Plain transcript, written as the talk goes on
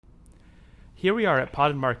Here we are at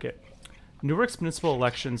Pod and Market. Newark's municipal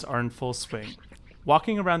elections are in full swing.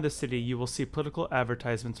 Walking around the city, you will see political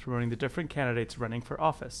advertisements promoting the different candidates running for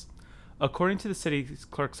office. According to the city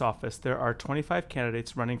clerk's office, there are 25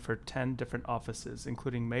 candidates running for 10 different offices,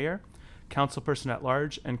 including mayor, councilperson at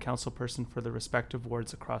large, and councilperson for the respective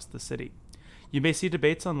wards across the city. You may see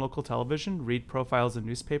debates on local television, read profiles in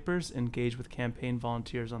newspapers, engage with campaign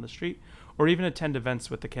volunteers on the street, or even attend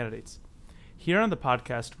events with the candidates. Here on the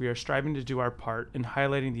podcast, we are striving to do our part in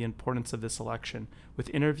highlighting the importance of this election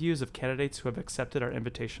with interviews of candidates who have accepted our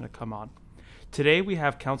invitation to come on. Today, we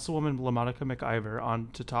have Councilwoman LaMonica McIver on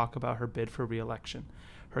to talk about her bid for re-election,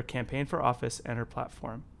 her campaign for office, and her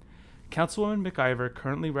platform. Councilwoman McIver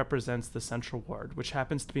currently represents the Central Ward, which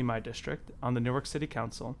happens to be my district, on the Newark City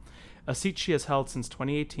Council, a seat she has held since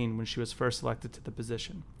 2018 when she was first elected to the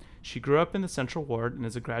position. She grew up in the Central Ward and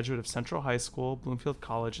is a graduate of Central High School, Bloomfield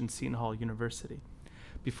College, and Seton Hall University.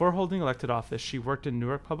 Before holding elected office, she worked in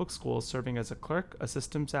Newark Public Schools, serving as a clerk, a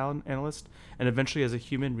systems analyst, and eventually as a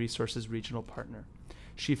human resources regional partner.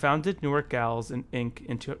 She founded Newark Gals Inc.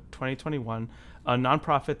 in 2021, a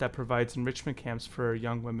nonprofit that provides enrichment camps for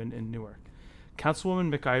young women in Newark.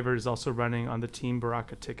 Councilwoman McIver is also running on the Team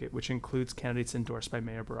Baraka ticket, which includes candidates endorsed by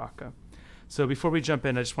Mayor Baraka. So before we jump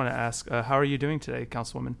in, I just want to ask, how are you doing today,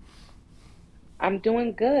 Councilwoman? I'm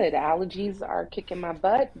doing good. Allergies are kicking my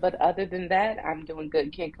butt, but other than that, I'm doing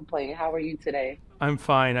good. Can't complain. How are you today? I'm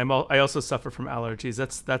fine. I also suffer from allergies.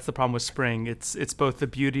 That's the problem with spring. It's both the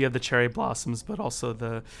beauty of the cherry blossoms, but also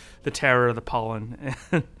the terror of the pollen.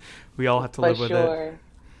 And we all have to For live with it. sure.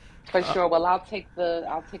 For sure. Well, I'll take the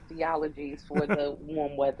allergies for the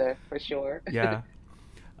warm weather for sure. Yeah.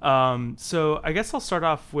 So I guess I'll start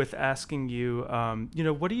off with asking you,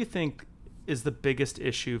 what do you think is the biggest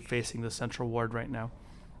issue facing the Central Ward right now?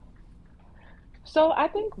 So I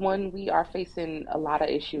think one, we are facing a lot of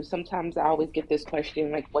issues. Sometimes I always get this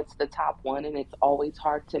question, like, what's the top one? And it's always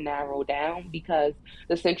hard to narrow down because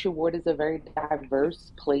the Central Ward is a very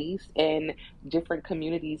diverse place and different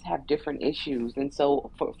communities have different issues. And so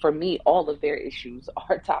for me, all of their issues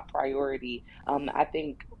are top priority. I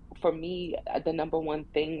think for me, the number one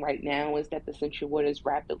thing right now is that the Central Ward is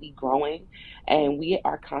rapidly growing, and we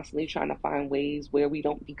are constantly trying to find ways where we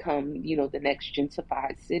don't become, the next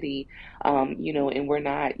gentrified city, and we're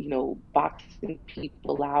not, boxing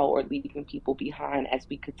people out or leaving people behind as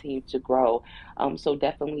we continue to grow. So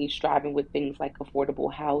definitely striving with things like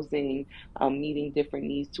affordable housing, meeting different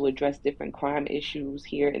needs to address different crime issues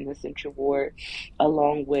here in the Central Ward,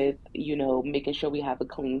 along with, making sure we have a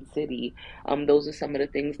clean city. Those are some of the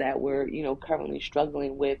things that we're, currently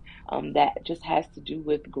struggling with, that just has to do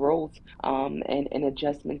with growth, and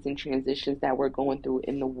adjustments and transitions that we're going through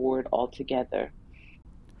in the ward altogether.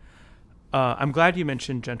 I'm glad you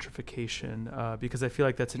mentioned gentrification because I feel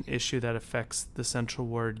like that's an issue that affects the Central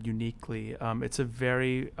Ward uniquely. It's a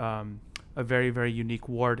very, very unique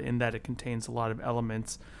ward in that it contains a lot of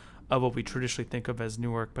elements of what we traditionally think of as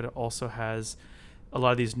Newark, but it also has a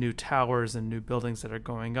lot of these new towers and new buildings that are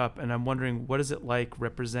going up. And I'm wondering, what is it like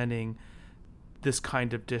representing this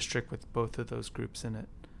kind of district with both of those groups in it?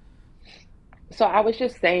 So I was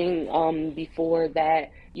just saying, before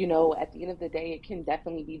that, at the end of the day, it can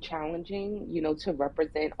definitely be challenging, to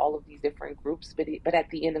represent all of these different groups. But at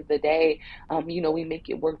the end of the day, we make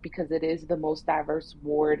it work because it is the most diverse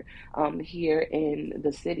ward, here in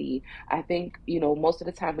the city. I think, most of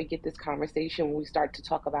the time we get this conversation when we start to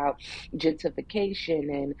talk about gentrification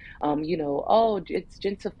and, oh, it's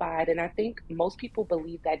gentrified. And I think most people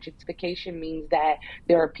believe that gentrification means that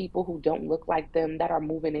there are people who don't look like them that are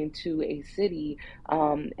moving into a city,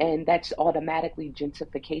 and that's automatically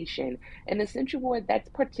gentrification. In the Central Ward, that's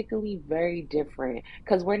particularly very different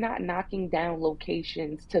because we're not knocking down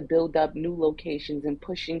locations to build up new locations and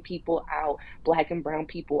pushing people out, black and brown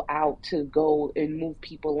people out to go and move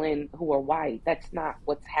people in who are white. That's not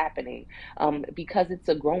what's happening. Because it's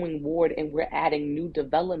a growing ward and we're adding new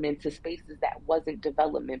development to spaces that wasn't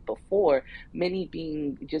development before, many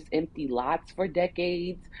being just empty lots for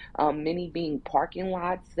decades, many being parking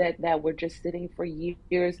lots that were just sitting for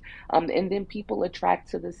years, and then people attract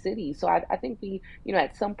to the city. So I think we,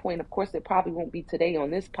 at some point, of course, it probably won't be today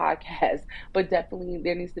on this podcast, but definitely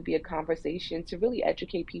there needs to be a conversation to really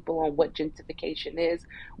educate people on what gentrification is,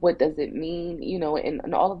 what does it mean,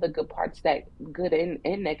 and all of the good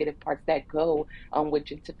and negative parts that go, with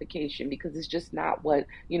gentrification, because it's just not what,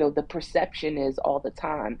 the perception is all the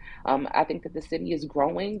time. I think that the city is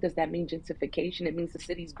growing. Does that mean gentrification? It means the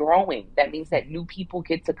city's growing. That means that new people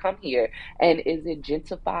get to come here. And is it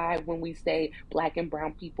gentrified when we say black and brown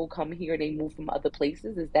brown people come here, they move from other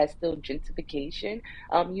places. Is that still gentrification?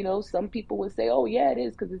 Some people would say, oh, yeah, it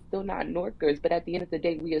is because it's still not Norkers. But at the end of the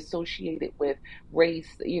day, we associate it with race,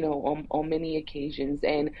 on many occasions.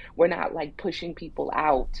 And we're not like pushing people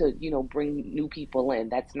out to, bring new people in.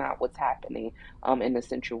 That's not what's happening in the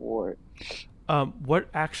Central Ward. What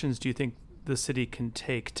actions do you think the city can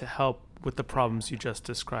take to help with the problems you just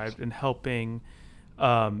described and helping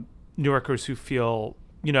New Yorkers who feel,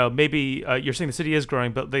 maybe you're saying the city is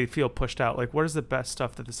growing, but they feel pushed out? Like, what is the best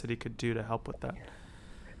stuff that the city could do to help with that?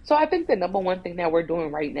 So I think the number one thing that we're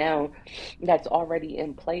doing right now that's already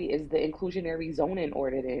in play is the inclusionary zoning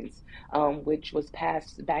ordinance, which was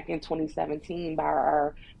passed back in 2017 by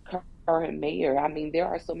our current mayor. I mean, there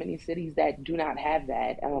are so many cities that do not have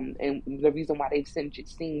that. And the reason why they've seen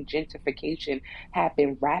gentrification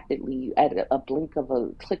happen rapidly at a blink of a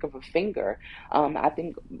click of a finger. I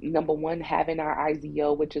think number one, having our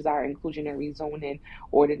IZO, which is our inclusionary zoning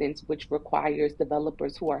ordinance, which requires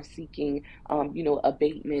developers who are seeking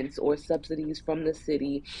abatements or subsidies from the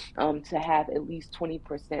city to have at least 20%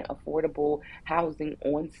 affordable housing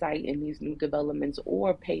on site in these new developments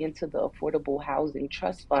or pay into the Affordable Housing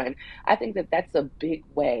Trust Fund. I think that that's a big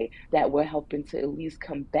way that we're helping to at least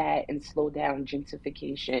combat and slow down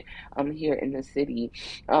gentrification here in the city,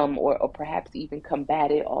 or perhaps even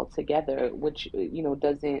combat it altogether, which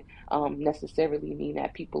doesn't necessarily mean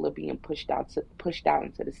that people are being pushed out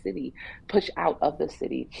into the city, pushed out of the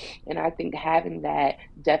city. And I think having that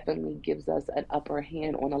definitely gives us an upper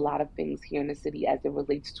hand on a lot of things here in the city as it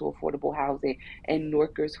relates to affordable housing and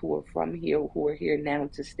Norkers who are from here, who are here now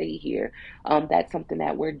to stay here. That's something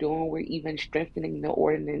that we're doing. We're even strengthening the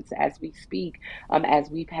ordinance as we speak,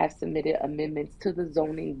 as we have submitted amendments to the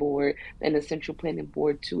zoning board and the central planning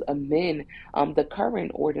board to amend the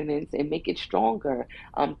current ordinance and make it stronger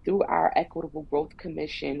through our Equitable Growth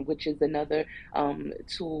Commission, which is another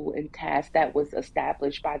tool and task that was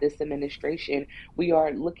established by this administration. We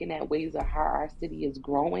are looking at ways of how our city is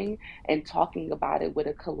growing and talking about it with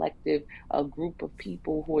a collective group of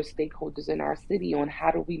people who are stakeholders in our city on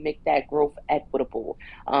how do we make that growth equitable.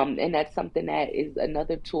 And that's something that is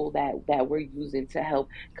another tool that we're using to help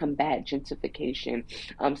combat gentrification.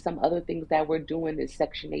 Some other things that we're doing is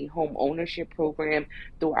Section 8 home ownership program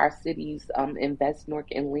through our city's Invest Nork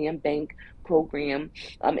and Land Bank program,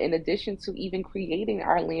 in addition to even creating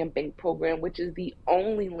our land bank program, which is the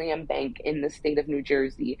only land bank in the state of New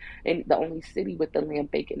Jersey and the only city with the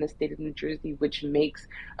land bank in the state of New Jersey, which makes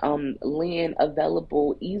land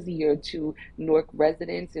available easier to Newark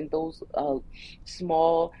residents and those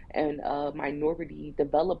small and minority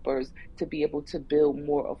developers to be able to build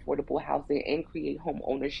more affordable housing and create home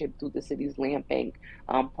ownership through the city's land bank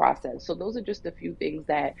process. So those are just a few things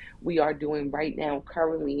that we are doing right now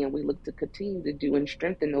currently, and we look to continue to do and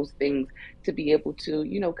strengthen those things to be able to,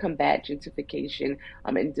 combat gentrification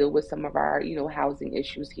and deal with some of our, housing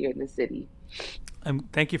issues here in the city.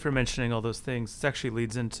 Thank you for mentioning all those things. This actually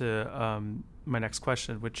leads into my next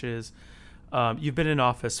question, which is you've been in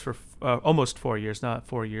office for almost 4 years, not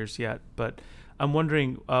 4 years yet, but I'm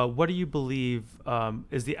wondering, what do you believe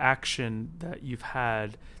is the action that you've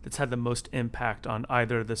had that's had the most impact on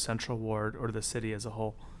either the Central Ward or the city as a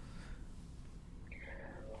whole?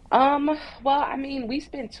 Well, I mean, we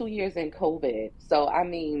spent 2 years in COVID, so I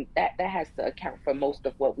mean that has to account for most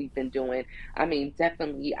of what we've been doing. I mean,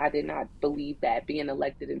 definitely, I did not believe that being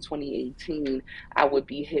elected in 2018, I would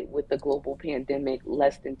be hit with the global pandemic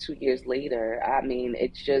less than 2 years later. I mean,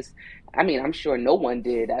 it's just, I mean, I'm sure no one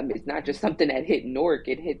did. I mean, it's not just something that hit Newark;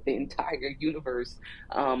 it hit the entire universe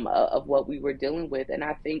of what we were dealing with. And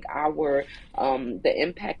I think our the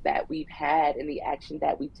impact that we've had and the action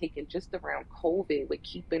that we've taken just around COVID with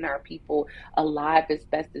keeping our people alive as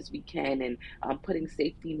best as we can and putting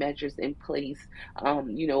safety measures in place,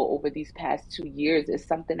 over these past 2 years is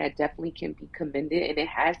something that definitely can be commended. And it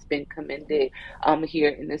has been commended here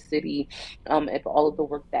in the city of all of the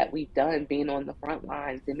work that we've done, being on the front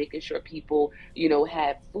lines and making sure people,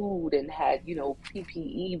 have food and had,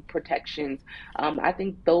 PPE protections. I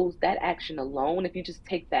think that action alone, if you just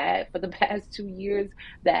take that for the past 2 years,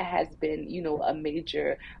 that has been, a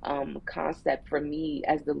major concept for me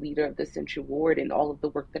as the leader of the Central Ward and all of the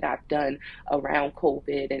work that I've done around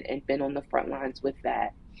COVID and been on the front lines with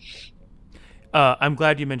that. I'm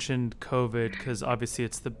glad you mentioned COVID because obviously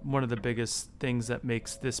it's one of the biggest things that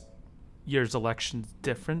makes this year's elections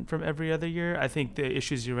different from every other year. I think the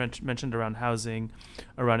issues you mentioned around housing,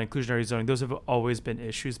 around inclusionary zoning, those have always been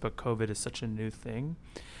issues, but COVID is such a new thing.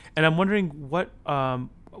 And I'm wondering what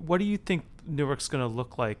do you think Newark's going to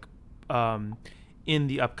look like in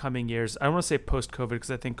the upcoming years? I don't want to say post-COVID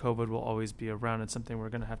because I think COVID will always be around and something we're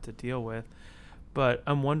going to have to deal with. but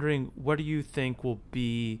I'm wondering, what do you think will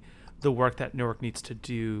be the work that Newark needs to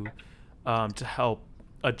do to help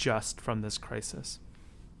adjust from this crisis?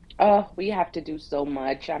 Oh, we have to do so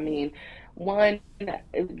much. I mean, one,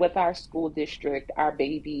 with our school district, our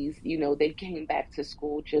babies, they came back to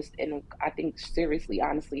school just in, I think, seriously,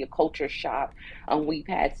 honestly, a culture shock. We've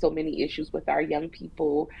had so many issues with our young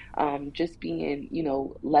people just being,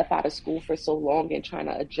 left out of school for so long and trying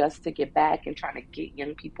to adjust to get back and trying to get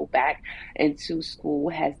young people back into school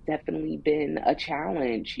has definitely been a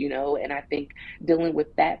challenge, and I think dealing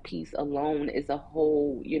with that piece alone is a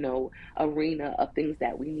whole, arena of things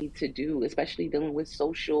that we need to do, especially dealing with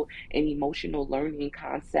social and emotional learning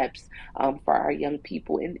concepts for our young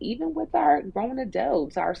people, and even with our grown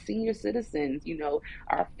adults, our senior citizens,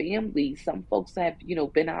 our families. Some folks have,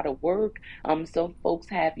 been out of work. Some folks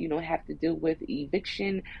have, have to deal with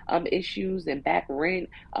eviction issues and back rent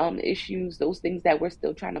issues, those things that we're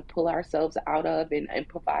still trying to pull ourselves out of and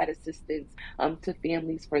provide assistance to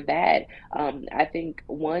families for that. I think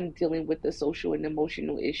one, dealing with the social and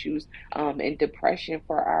emotional issues and depression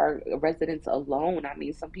for our residents alone. I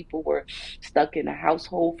mean, some people were stuck in a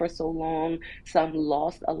household for so long. Some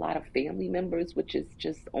lost a lot of family members, which is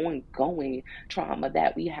just ongoing trauma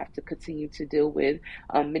that we have to continue to deal with.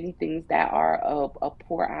 Many things that are a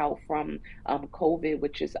pour out from COVID,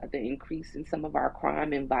 which is the increase in some of our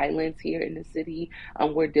crime and violence here in the city.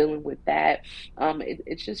 We're dealing with that.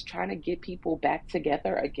 It's just trying to get people back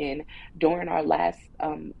together again. During our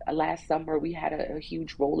last summer, we had a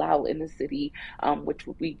huge rollout in the city, which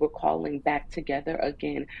we were calling Back Together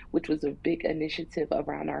Again, which was a big initiative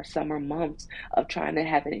around our summer months of trying to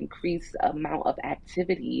have an increased amount of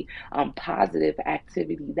activity, positive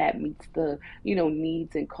activity that meets the,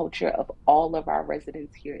 needs and culture of all of our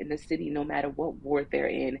residents here in the city, no matter what ward they're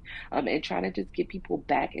in, and trying to just get people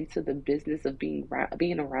back into the business of being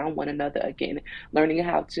around one another again, learning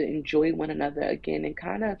how to enjoy one another again, and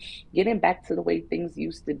kind of getting back to the way things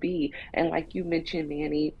used to be. And like you mentioned,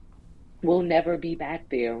 Manny, we'll never be back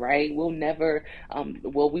there, right? We'll never,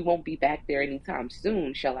 we won't be back there anytime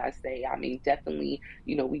soon, shall I say. I mean, definitely,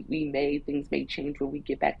 things may change when we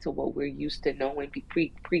get back to what we're used to knowing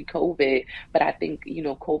pre-COVID. But I think,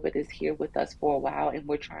 COVID is here with us for a while, and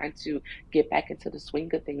we're trying to get back into the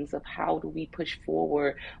swing of things of how do we push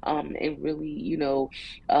forward and really,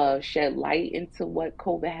 shed light into what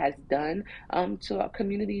COVID has done to our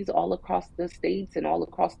communities all across the states and all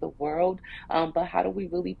across the world. But how do we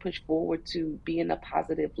really push forward to be in a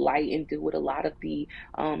positive light and deal with a lot of the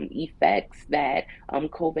effects that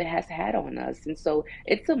COVID has had on us? And so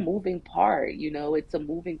it's a moving part, it's a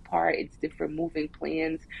moving part. It's different moving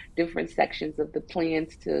plans, different sections of the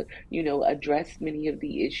plans to, address many of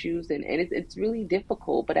the issues. And it's really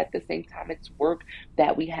difficult, but at the same time, it's work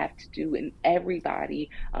that we have to do, and everybody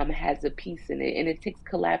has a piece in it. And it takes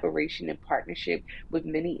collaboration and partnership with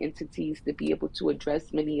many entities to be able to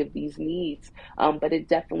address many of these needs. But it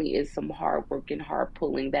definitely is some hard work and hard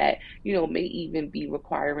pulling that, may even be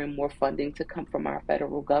requiring more funding to come from our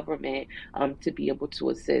federal government to be able to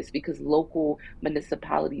assist, because local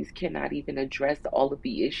municipalities cannot even address all of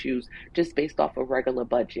the issues just based off a regular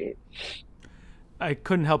budget. I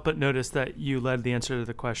couldn't help but notice that you led the answer to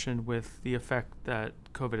the question with the effect that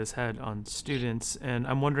COVID has had on students. And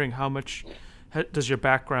I'm wondering, how much does your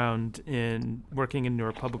background in working in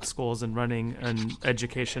Newark public schools and running an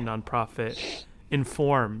education nonprofit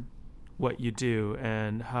inform what you do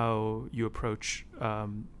and how you approach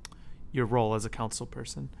your role as a council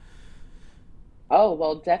person? Oh,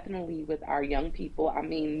 well, definitely with our young people. I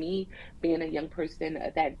mean, me being a young person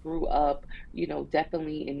that grew up,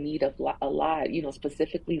 definitely in need of a lot,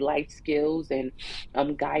 specifically life skills and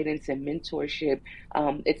guidance and mentorship.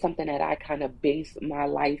 It's something that I kind of base my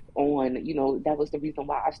life on. That was the reason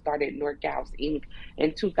why I started North Gals Inc.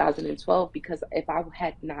 in 2012, because if I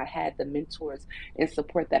had not had the mentors and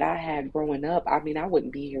support that I had growing up, I mean, I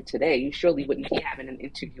wouldn't be here today. You surely wouldn't be having an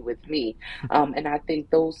interview with me. And I think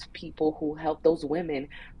those people who help, those women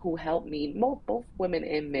who helped me, both women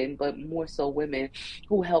and men, but more so women,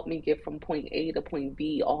 who helped me get from point A to point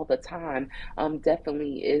B all the time,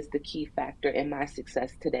 definitely is the key factor in my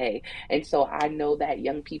success today. And so I know that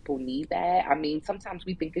young people need that. I mean, sometimes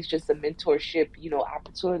we think it's just a mentorship,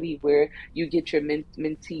 opportunity where you get your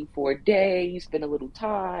mentee for a day, you spend a little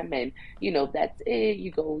time, and that's it. You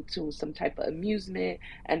go to some type of amusement,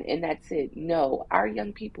 and that's it. No, our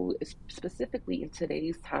young people, specifically in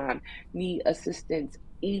today's time, need assistance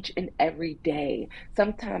each and every day,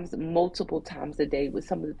 sometimes multiple times a day, with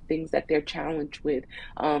some of the things that they're challenged with,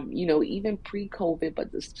 even pre-COVID,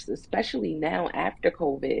 but especially now after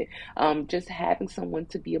COVID, just having someone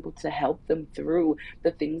to be able to help them through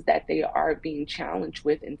the things that they are being challenged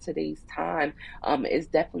with in today's time, is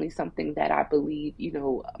definitely something that I believe,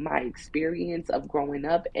 my experience of growing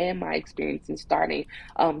up and my experience in starting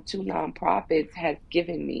two nonprofits has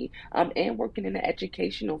given me, and working in the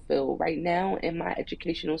educational field. Right now, in my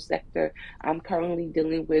educational sector, I'm currently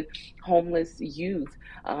dealing with homeless youth,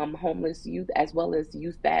 as well as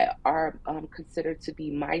youth that are considered to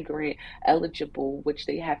be migrant eligible, which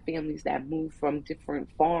they have families that move from different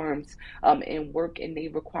farms and work, and they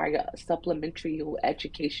require supplementary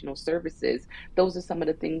educational services. Those are some of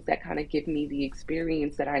the things that kind of give me the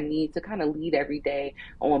experience that I need to kind of lead every day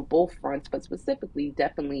on both fronts, but specifically,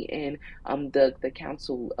 definitely in the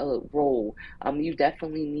council role. You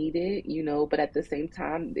definitely need it, but at the same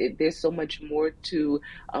time, there's so much more to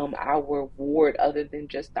our ward other than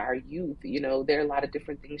just our youth. There are a lot of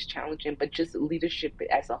different things challenging, but just leadership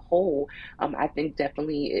as a whole, I think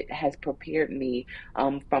definitely it has prepared me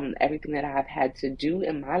from everything that I've had to do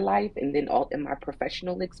in my life, and then all in my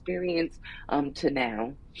professional experience to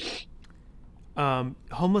now.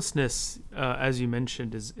 Homelessness, as you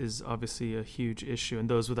mentioned, is obviously a huge issue, and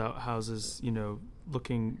those without houses,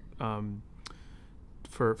 looking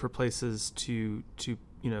for places to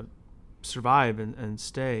survive and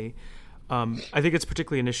stay. I think it's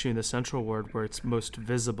particularly an issue in the Central Ward where it's most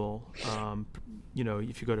visible.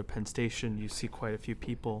 If you go to Penn Station, you see quite a few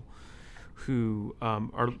people who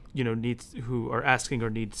who are asking or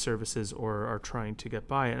need services or are trying to get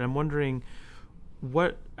by. And I'm wondering,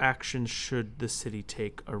 what action should the city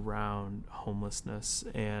take around homelessness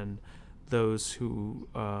and those who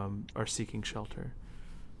are seeking shelter?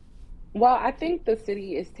 Well, I think the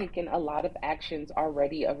city is taking a lot of actions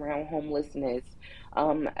already around homelessness.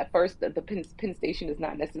 At first, the Penn Station is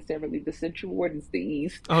not necessarily the Central Ward; it's the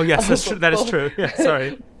East. Oh, yes, that's true. But That is true. Yeah,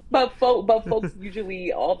 sorry. but folks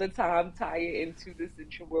usually all the time tie it into the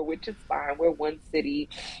Central Ward, which is fine. We're one city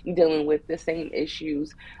dealing with the same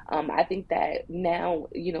issues. I think that now,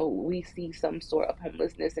 we see some sort of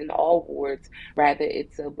homelessness in all wards, rather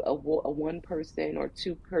it's a one person or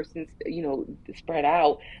two persons, spread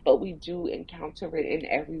out, but we do encounter it in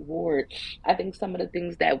every ward. I think some of the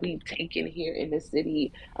things that we've taken here in the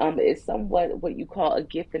city is somewhat what you call a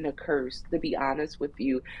gift and a curse, to be honest with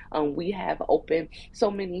you. We have opened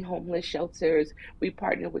so many homeless shelters. We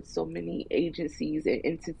partner with so many agencies and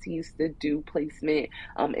entities to do placement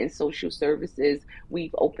and social services.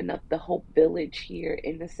 We've opened up the Hope Village here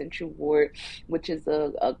in the Central Ward, which is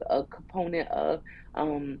a component of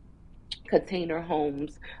um, container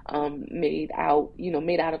homes, made out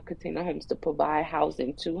of container homes to provide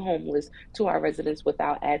housing to our residents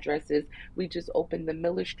without addresses. We just opened the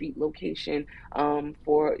Miller Street location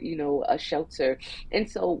for a shelter, and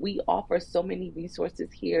so we offer so many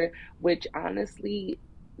resources here, which honestly,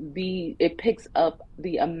 the it picks up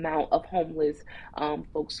the amount of homeless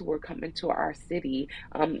folks who are coming to our city,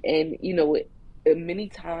 and many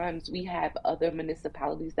times we have other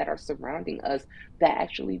municipalities that are surrounding us that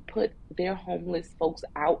actually put their homeless folks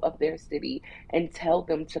out of their city and tell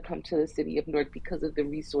them to come to the city of Newark because of the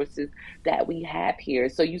resources that we have here.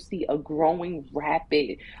 So you see a growing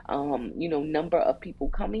rapid number of people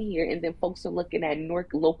coming here, and then folks are looking at Newark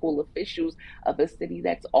local officials of a city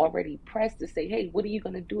that's already pressed to say, hey, what are you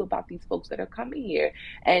going to do about these folks that are coming here?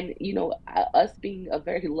 And us being a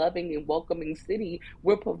very loving and welcoming city,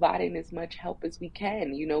 we're providing as much help as we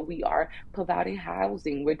can. We are providing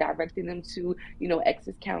housing. We're directing them to,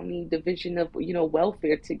 Essex County Division of,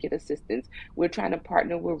 Welfare to get assistance. We're trying to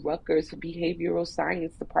partner with Rutgers Behavioral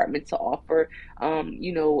Science Department to offer,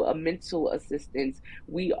 a mental assistance.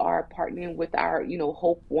 We are partnering with our,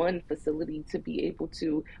 Hope One facility to be able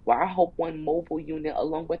to, well, our Hope One mobile unit,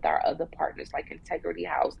 along with our other partners like Integrity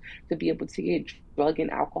House, to be able to get drug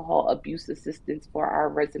and alcohol abuse assistance for our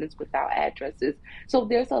residents without addresses. So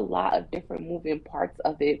there's a lot of different moving parts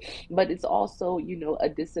of it, but it's also, a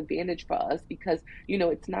disadvantage for us because,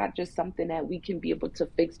 it's not just something that we can be able to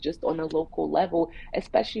fix just on a local level,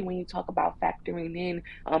 especially when you talk about factoring in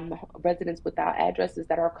residents without addresses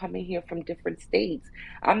that are coming here from different states.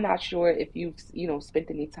 I'm not sure if you've, spent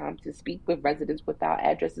any time to speak with residents without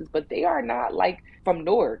addresses, but they are not like from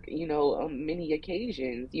Newark, on many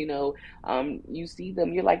occasions. You see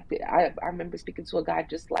them, you're like, I remember speaking to a guy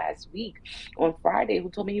just last week on Friday who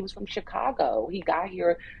told me he was from Chicago. Chicago. He got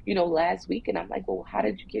here, last week. And I'm like, well, how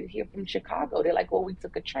did you get here from Chicago? They're like, well, we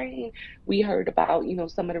took a train. We heard about,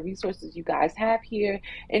 some of the resources you guys have here.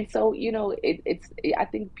 And so, I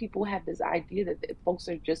think people have this idea that folks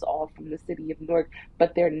are just all from the city of Newark,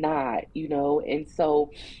 but they're not, And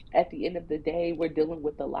so at the end of the day, we're dealing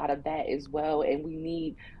with a lot of that as well. And we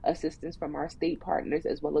need assistance from our state partners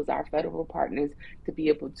as well as our federal partners to be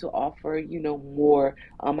able to offer, more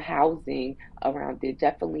housing around it.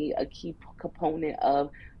 Definitely a key component of,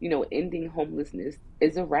 ending homelessness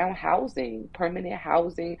is around housing, permanent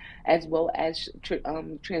housing, as well as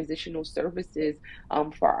transitional services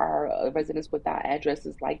for our residents without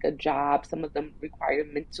addresses, like a job. Some of them require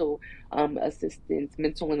mental assistance,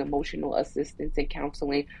 mental and emotional assistance and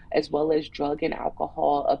counseling, as well as drug and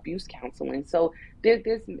alcohol abuse counseling. So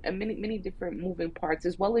there's many different moving parts,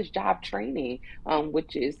 as well as job training,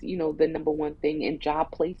 which is the number one thing in job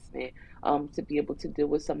placement. To be able to deal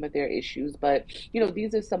with some of their issues. But,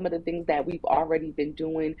 these are some of the things that we've already been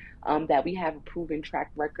doing, that we have a proven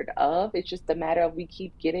track record of. It's just a matter of we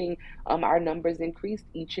keep getting our numbers increased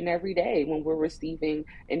each and every day when we're receiving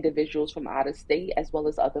individuals from out of state as well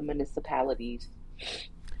as other municipalities.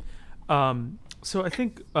 So I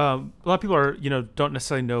think a lot of people are, don't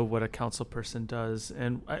necessarily know what a council person does.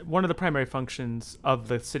 And one of the primary functions of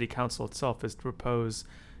the city council itself is to propose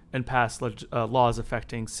and pass laws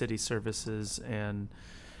affecting city services. And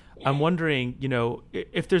I'm wondering,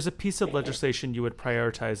 if there's a piece of legislation you would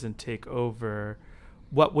prioritize and take over,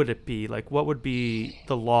 what would it be? Like, what would be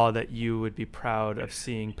the law that you would be proud of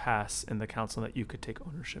seeing pass in the council that you could take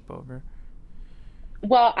ownership over?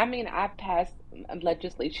 Well, I mean, I've passed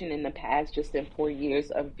legislation in the past just in 4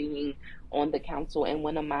 years of being on the council, and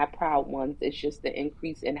one of my proud ones is just the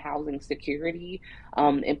increase in housing security,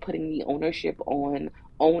 and putting the ownership on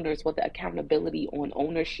owners, with the accountability on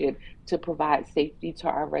ownership to provide safety to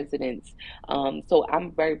our residents. So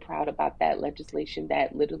I'm very proud about that legislation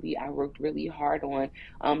that literally I worked really hard on.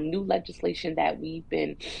 New legislation that we've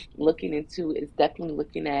been looking into is definitely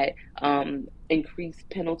looking at increased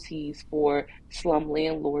penalties for slum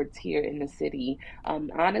landlords here in the city.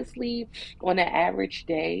 Honestly, on an average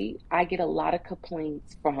day, I get a lot of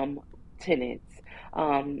complaints from tenants.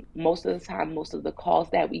 Most of the time, most of the calls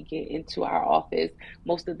that we get into our office,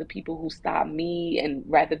 most of the people who stop me, and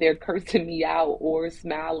rather they're cursing me out or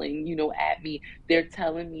smiling, at me, they're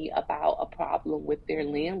telling me about a problem with their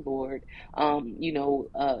landlord,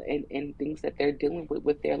 and things that they're dealing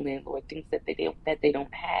with their landlord, things that they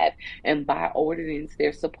don't have, and by ordinance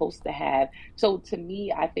they're supposed to have. So to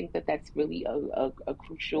me, I think that that's really a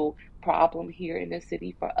crucial problem here in the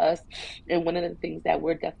city for us. And one of the things that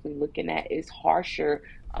we're definitely looking at is harsher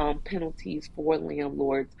penalties for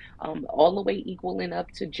landlords, all the way equaling up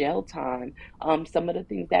to jail time. Some of the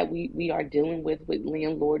things that we are dealing with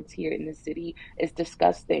landlords here in the city is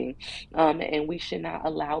disgusting, and we should not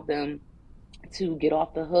allow them to get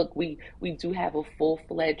off the hook. We do have a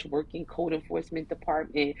full-fledged working code enforcement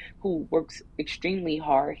department who works extremely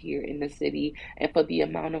hard here in the city, and for the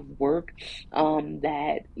amount of work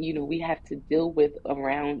that we have to deal with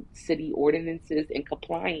around city ordinances and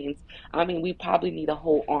compliance, I mean, we probably need a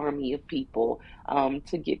whole army of people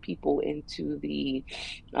to get people into the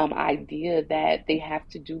idea that they have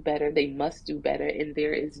to do better, they must do better, and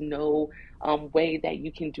there is no way that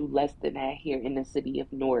you can do less than that here in the city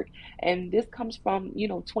of Newark. And this comes from,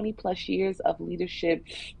 20 plus years of leadership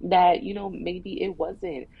that, maybe it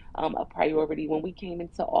wasn't a priority. When we came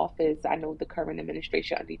into office, I know the current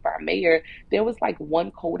administration under our mayor, there was like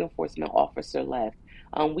one code enforcement officer left.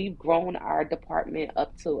 We've grown our department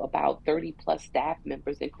up to about 30 plus staff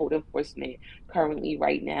members in code enforcement currently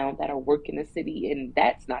right now that are working the city, and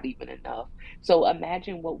that's not even enough. So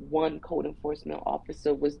imagine what one code enforcement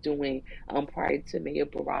officer was doing prior to Mayor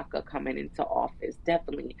Baraka coming into office.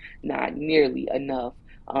 Definitely not nearly enough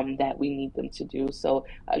that we need them to do. So,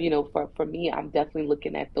 for me, I'm definitely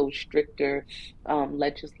looking at those stricter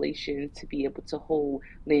legislation to be able to hold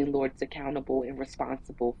landlords accountable and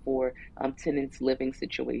responsible for tenants' living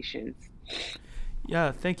situations.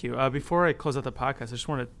 Yeah, thank you. Before I close out the podcast, I just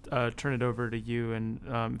want to turn it over to you, and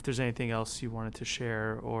if there's anything else you wanted to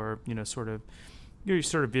share, or sort of your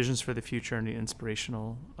sort of visions for the future and the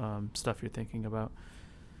inspirational stuff you're thinking about.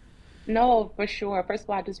 No, for sure. First of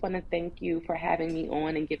all, I just want to thank you for having me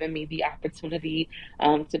on and giving me the opportunity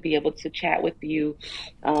to be able to chat with you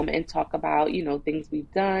and talk about, things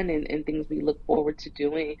we've done and things we look forward to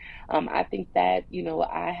doing. I think that,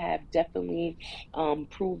 I have definitely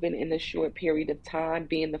proven in a short period of time,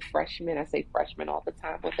 being the freshman, I say freshman all the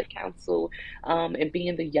time on the council, and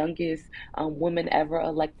being the youngest woman ever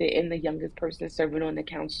elected and the youngest person serving on the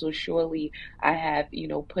council. Surely I have,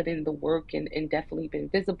 put in the work and definitely been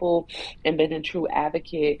visible and been a true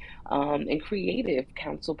advocate and creative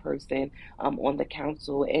council person on the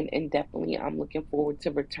council. And definitely, I'm looking forward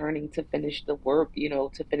to returning to finish the work,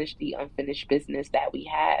 to finish the unfinished business that we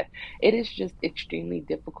have. It is just extremely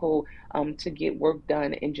difficult to get work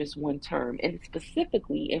done in just one term, and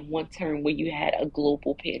specifically in one term where you had a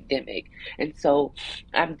global pandemic. And so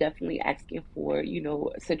I'm definitely asking for,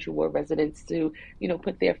 Central Ward residents to,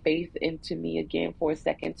 put their faith into me again for a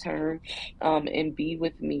second term and be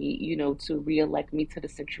with me, to reelect me to the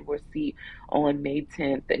Central Ward seat on May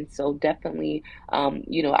 10th. And so definitely,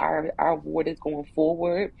 our ward is going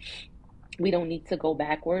forward. We don't need to go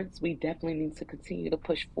backwards. We definitely need to continue to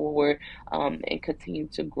push forward and continue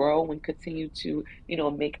to grow and continue to,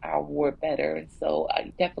 make our ward better. And so,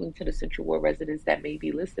 definitely to the Central Ward residents that may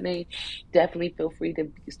be listening, definitely feel free to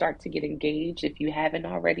start to get engaged if you haven't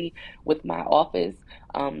already with my office.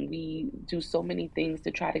 We do so many things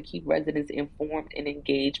to try to keep residents informed and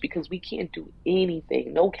engaged because we can't do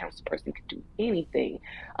anything. No council person can do anything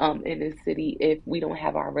in this city if we don't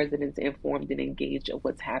have our residents informed and engaged of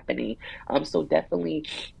what's happening. So definitely,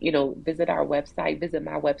 visit our website, visit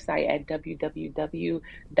my website at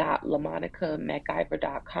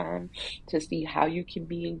www.lamonicamacgyver.com to see how you can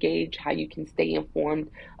be engaged, how you can stay informed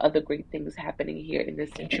of the great things happening here in the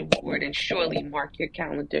Central Ward, and surely mark your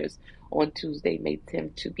calendars on Tuesday, May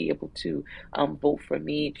 10th, to be able to vote for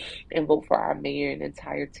me and vote for our mayor and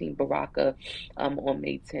entire team, Baraka, on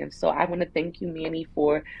May 10th. So I want to thank you, Manny,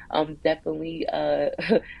 for definitely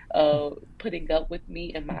putting up with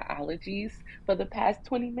me and my allergies for the past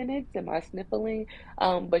 20 minutes and my sniffling.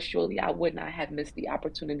 But surely I would not have missed the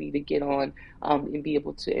opportunity to get on and be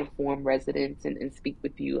able to inform residents and speak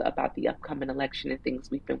with you about the upcoming election and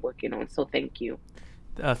things we've been working on. So thank you.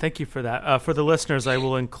 Thank you for that. For the listeners, I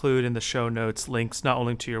will include in the show notes links not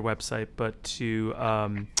only to your website but to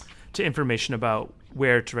information about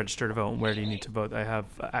where to register to vote and where do you need to vote. I have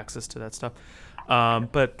access to that stuff.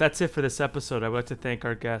 But that's it for this episode. I would like to thank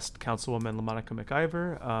our guest, Councilwoman LaMonica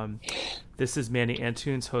McIver. This is Manny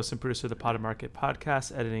Antunes, host and producer of the Pot Market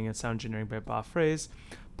podcast, editing and sound engineering by Bob Fraze.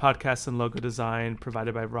 Podcast and logo design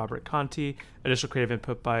provided by Robert Conti. Additional creative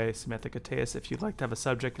input by Samantha Kateas. If you'd like to have a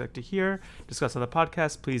subject you'd like to hear discussed on the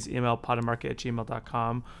podcast, please email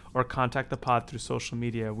podmarket@gmail.com or contact the pod through social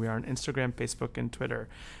media. We are on Instagram, Facebook, and Twitter.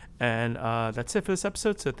 And that's it for this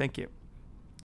episode, so thank you.